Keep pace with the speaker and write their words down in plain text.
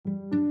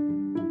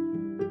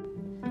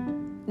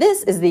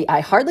This is the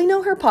I Hardly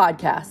Know Her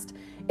podcast.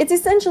 It's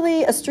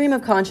essentially a stream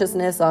of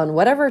consciousness on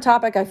whatever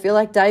topic I feel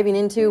like diving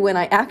into when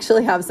I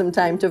actually have some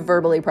time to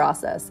verbally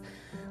process.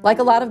 Like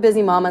a lot of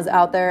busy mamas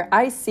out there,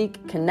 I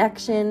seek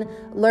connection,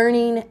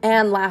 learning,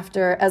 and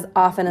laughter as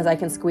often as I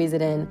can squeeze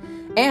it in.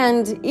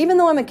 And even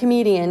though I'm a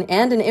comedian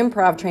and an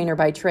improv trainer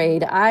by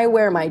trade, I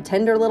wear my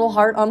tender little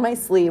heart on my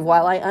sleeve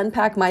while I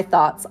unpack my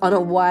thoughts on a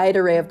wide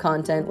array of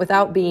content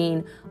without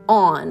being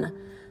on,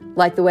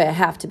 like the way I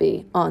have to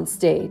be on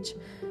stage.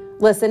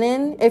 Listen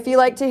in if you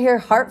like to hear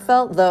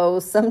heartfelt, though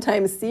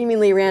sometimes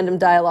seemingly random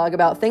dialogue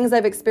about things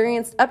I've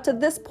experienced up to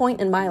this point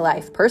in my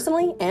life,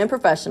 personally and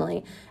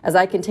professionally, as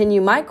I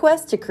continue my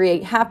quest to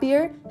create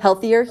happier,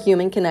 healthier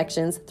human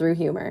connections through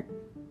humor.